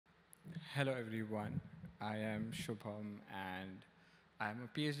Hello, everyone. I am Shubham, and I'm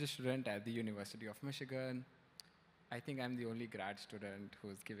a PhD student at the University of Michigan. I think I'm the only grad student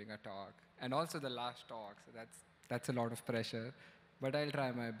who's giving a talk, and also the last talk, so that's a lot of pressure, but I'll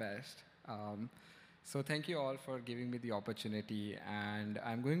try my best. So thank you all for giving me the opportunity, and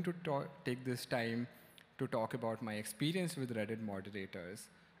I'm going to take this time to talk about my experience with Reddit moderators.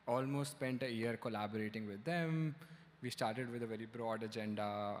 Almost spent a year collaborating with them. We started with a very broad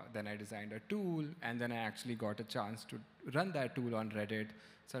agenda, then I designed a tool, and then I actually got a chance to run that tool on Reddit.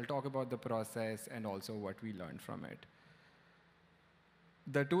 So I'll talk about the process and also what we learned from it.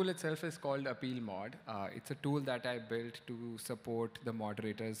 The tool itself is called Appealmod. It's a tool that I built to support the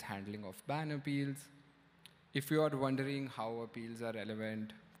moderator's handling of ban appeals. If you are wondering how appeals are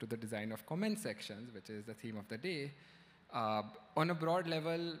relevant to the design of comment sections, which is the theme of the day, on a broad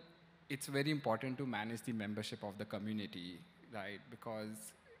level, it's very important to manage the membership of the community, right?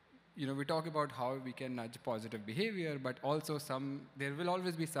 Because we talk about how we can nudge positive behavior, but also there will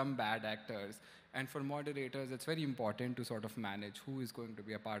always be some bad actors. And for moderators, it's very important to sort of manage who is going to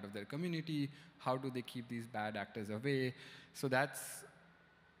be a part of their community, how do they keep these bad actors away. So that's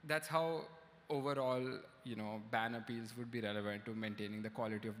how overall, ban appeals would be relevant to maintaining the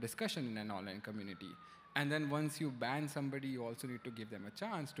quality of discussion in an online community. And then once you ban somebody, you also need to give them a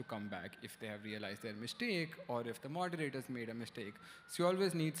chance to come back if they have realized their mistake or if the moderators made a mistake. So you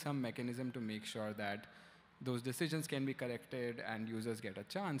always need some mechanism to make sure that those decisions can be corrected and users get a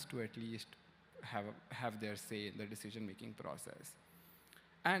chance to at least have their say in the decision-making process.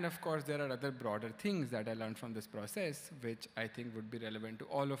 And of course, there are other broader things that I learned from this process, which I think would be relevant to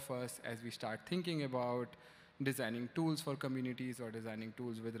all of us as we start thinking about designing tools for communities or designing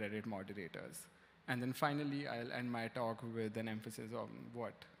tools with Reddit moderators. And then finally, I'll end my talk with an emphasis on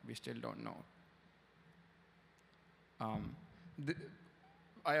what we still don't know.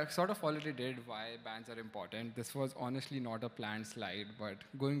 I sort of already did why bans are important. This was honestly not a planned slide, but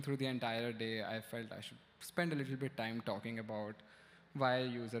going through the entire day, I felt I should spend a little bit time talking about why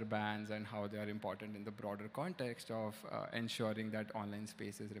user bans and how they are important in the broader context of ensuring that online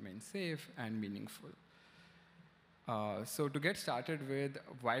spaces remain safe and meaningful. So to get started with,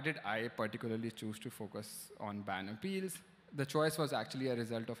 why did I particularly choose to focus on ban appeals? The choice was actually a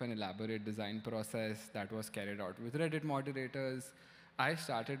result of an elaborate design process that was carried out with Reddit moderators. I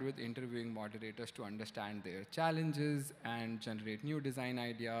started with interviewing moderators to understand their challenges and generate new design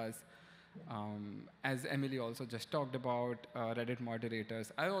ideas. As Emily also just talked about, Reddit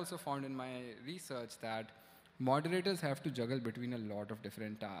moderators, I also found in my research that moderators have to juggle between a lot of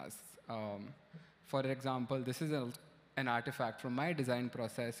different tasks. For example, this is an artifact from my design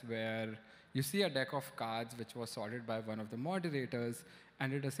process where you see a deck of cards which was sorted by one of the moderators,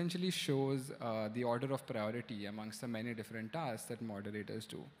 and it essentially shows the order of priority amongst the many different tasks that moderators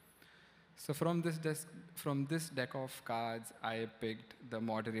do. So from this deck of cards, I picked the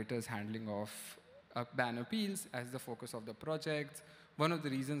moderator's handling of ban appeals as the focus of the project. One of the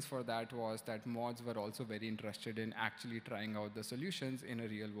reasons for that was that mods were also very interested in actually trying out the solutions in a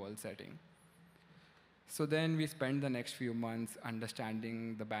real-world setting. So then we spent the next few months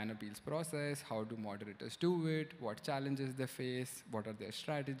understanding the ban appeals process, how do moderators do it, what challenges they face, what are their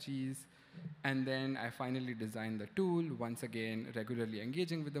strategies. And then I finally designed the tool, once again, regularly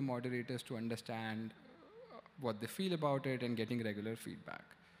engaging with the moderators to understand what they feel about it and getting regular feedback.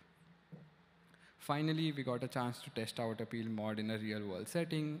 Finally, we got a chance to test out Appealmod in a real-world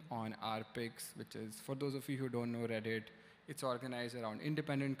setting on RPix, which is, for those of you who don't know Reddit, it's organized around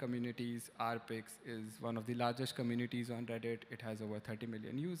independent communities. RPix is one of the largest communities on Reddit. It has over 30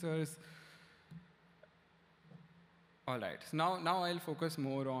 million users. All right, so now I'll focus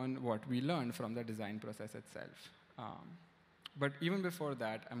more on what we learned from the design process itself. But even before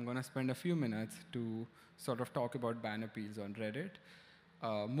that, I'm going to spend a few minutes to sort of talk about ban appeals on Reddit.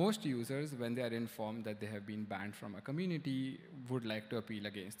 Most users, when they are informed that they have been banned from a community, would like to appeal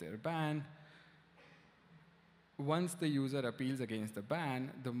against their ban. Once the user appeals against the ban,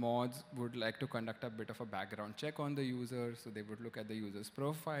 the mods would like to conduct a bit of a background check on the user. So they would look at the user's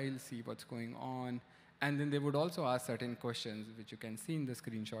profile, see what's going on. And then they would also ask certain questions, which you can see in the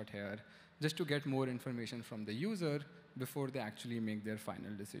screenshot here, just to get more information from the user before they actually make their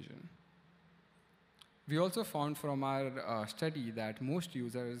final decision. We also found from our study that most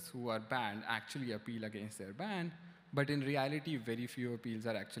users who are banned actually appeal against their ban, but in reality, very few appeals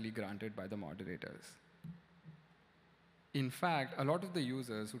are actually granted by the moderators. In fact, a lot of the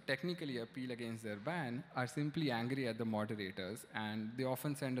users who technically appeal against their ban are simply angry at the moderators, and they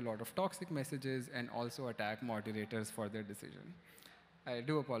often send a lot of toxic messages and also attack moderators for their decision. I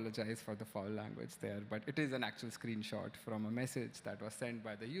do apologize for the foul language there, but it is an actual screenshot from a message that was sent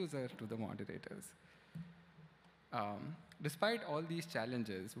by the user to the moderators. Despite all these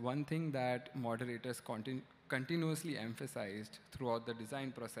challenges, one thing that moderators continuously emphasized throughout the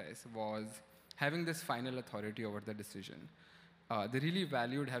design process was having this final authority over the decision. They really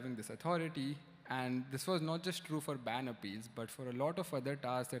valued having this authority, and this was not just true for ban appeals, but for a lot of other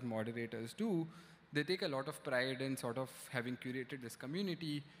tasks that moderators do. They take a lot of pride in sort of having curated this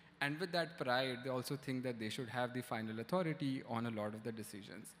community, and with that pride, they also think that they should have the final authority on a lot of the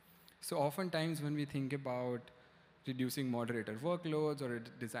decisions. So oftentimes when we think about reducing moderator workloads or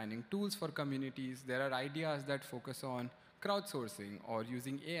designing tools for communities, there are ideas that focus on crowdsourcing or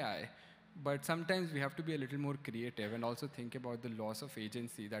using AI. But sometimes we have to be a little more creative and also think about the loss of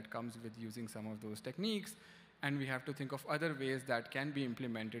agency that comes with using some of those techniques. And we have to think of other ways that can be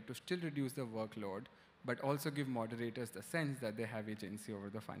implemented to still reduce the workload, but also give moderators the sense that they have agency over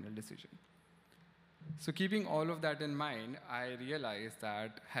the final decision. So keeping all of that in mind, I realized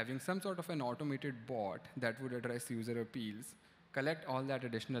that having some sort of an automated bot that would address user appeals, collect all that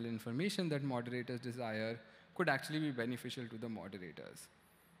additional information that moderators desire, could actually be beneficial to the moderators.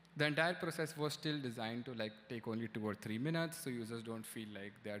 The entire process was still designed to take only 2 or 3 minutes, so users don't feel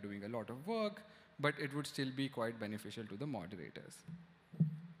like they are doing a lot of work, but it would still be quite beneficial to the moderators.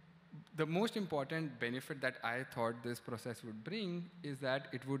 The most important benefit that I thought this process would bring is that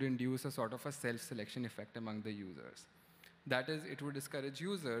it would induce a sort of a self-selection effect among the users. That is, it would discourage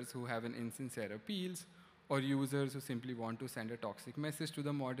users who have an insincere appeals or users who simply want to send a toxic message to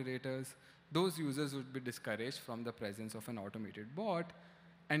the moderators. Those users would be discouraged from the presence of an automated bot.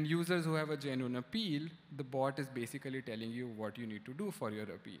 And users who have a genuine appeal, the bot is basically telling you what you need to do for your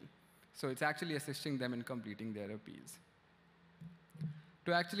appeal. So it's actually assisting them in completing their appeals.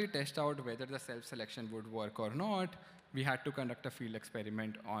 To actually test out whether the self-selection would work or not, we had to conduct a field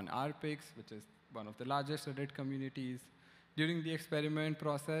experiment on RPix, which is one of the largest Reddit communities. During the experiment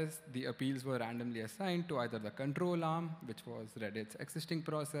process, the appeals were randomly assigned to either the control arm, which was Reddit's existing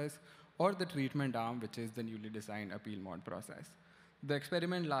process, or the treatment arm, which is the newly designed Appealmod process. The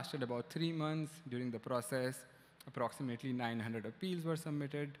experiment lasted about 3 months. During the process, approximately 900 appeals were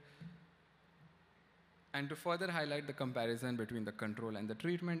submitted. And to further highlight the comparison between the control and the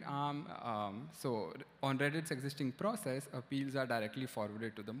treatment arm, so on Reddit's existing process, appeals are directly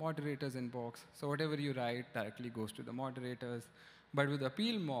forwarded to the moderator's inbox. So whatever you write directly goes to the moderators. But with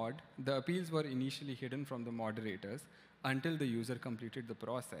Appealmod, the appeals were initially hidden from the moderators until the user completed the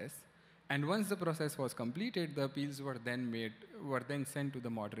process. And once the process was completed, the appeals were then sent to the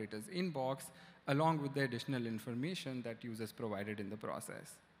moderator's inbox, along with the additional information that users provided in the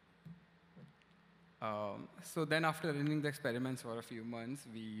process. So then after running the experiments for a few months,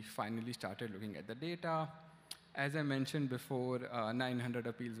 we finally started looking at the data. As I mentioned before, 900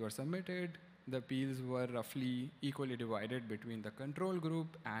 appeals were submitted. The appeals were roughly equally divided between the control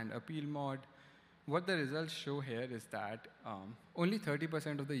group and Appealmod. What the results show here is that only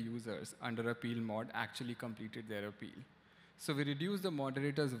 30% of the users under Appealmod actually completed their appeal. So we reduced the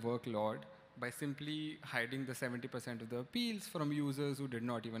moderator's workload by simply hiding the 70% of the appeals from users who did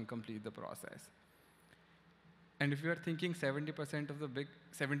not even complete the process. And if you are thinking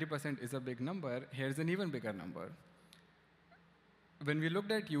 70% is a big number, here's an even bigger number. When we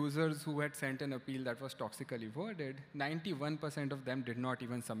looked at users who had sent an appeal that was toxically worded, 91% of them did not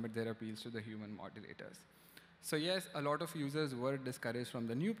even submit their appeals to the human moderators. So yes, a lot of users were discouraged from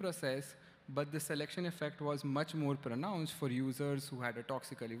the new process, but the selection effect was much more pronounced for users who had a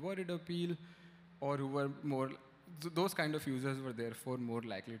toxically worded appeal, or who were those kind of users were therefore more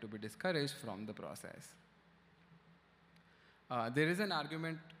likely to be discouraged from the process. There is an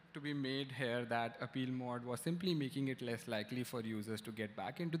argument to be made here that Appealmod was simply making it less likely for users to get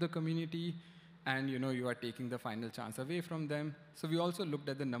back into the community, and you are taking the final chance away from them. So we also looked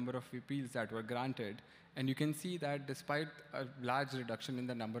at the number of appeals that were granted, and you can see that despite a large reduction in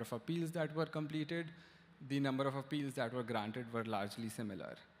the number of appeals that were completed, the number of appeals that were granted were largely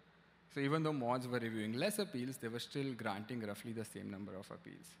similar. So even though mods were reviewing less appeals, they were still granting roughly the same number of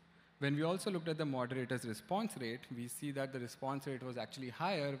appeals. When we also looked at the moderator's response rate, we see that the response rate was actually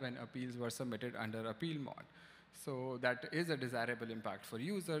higher when appeals were submitted under Appealmod. So that is a desirable impact for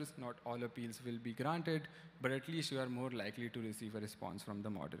users. Not all appeals will be granted, but at least you are more likely to receive a response from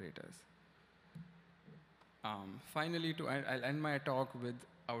the moderators. Finally, I'll end my talk with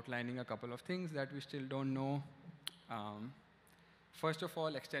outlining a couple of things that we still don't know. First of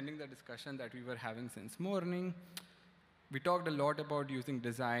all, extending the discussion that we were having since morning. We talked a lot about using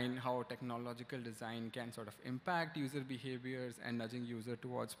design, how technological design can sort of impact user behaviors and nudging user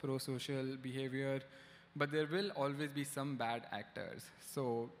towards pro-social behavior. But there will always be some bad actors.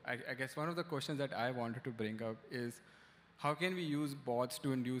 So I guess one of the questions that I wanted to bring up is, how can we use bots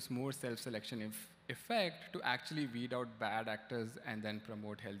to induce more self-selection effect to actually weed out bad actors and then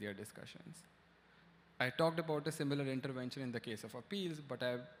promote healthier discussions? I talked about a similar intervention in the case of appeals, but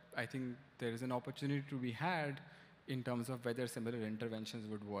I think there is an opportunity to be had in terms of whether similar interventions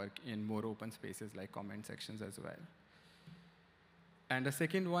would work in more open spaces like comment sections as well. And the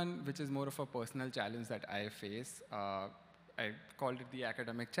second one, which is more of a personal challenge that I face, I called it the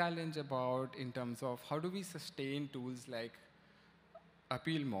academic challenge about in terms of how do we sustain tools like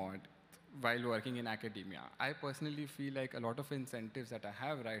Appealmod while working in academia. I personally feel like a lot of incentives that I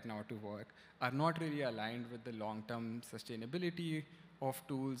have right now to work are not really aligned with the long-term sustainability of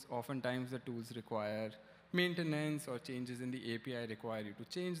tools. Oftentimes the tools require maintenance, or changes in the API require you to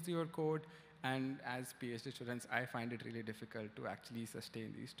change your code. And as PhD students, I find it really difficult to actually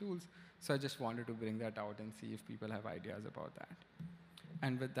sustain these tools. So I just wanted to bring that out and see if people have ideas about that.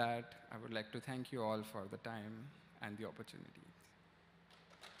 And with that, I would like to thank you all for the time and the opportunity.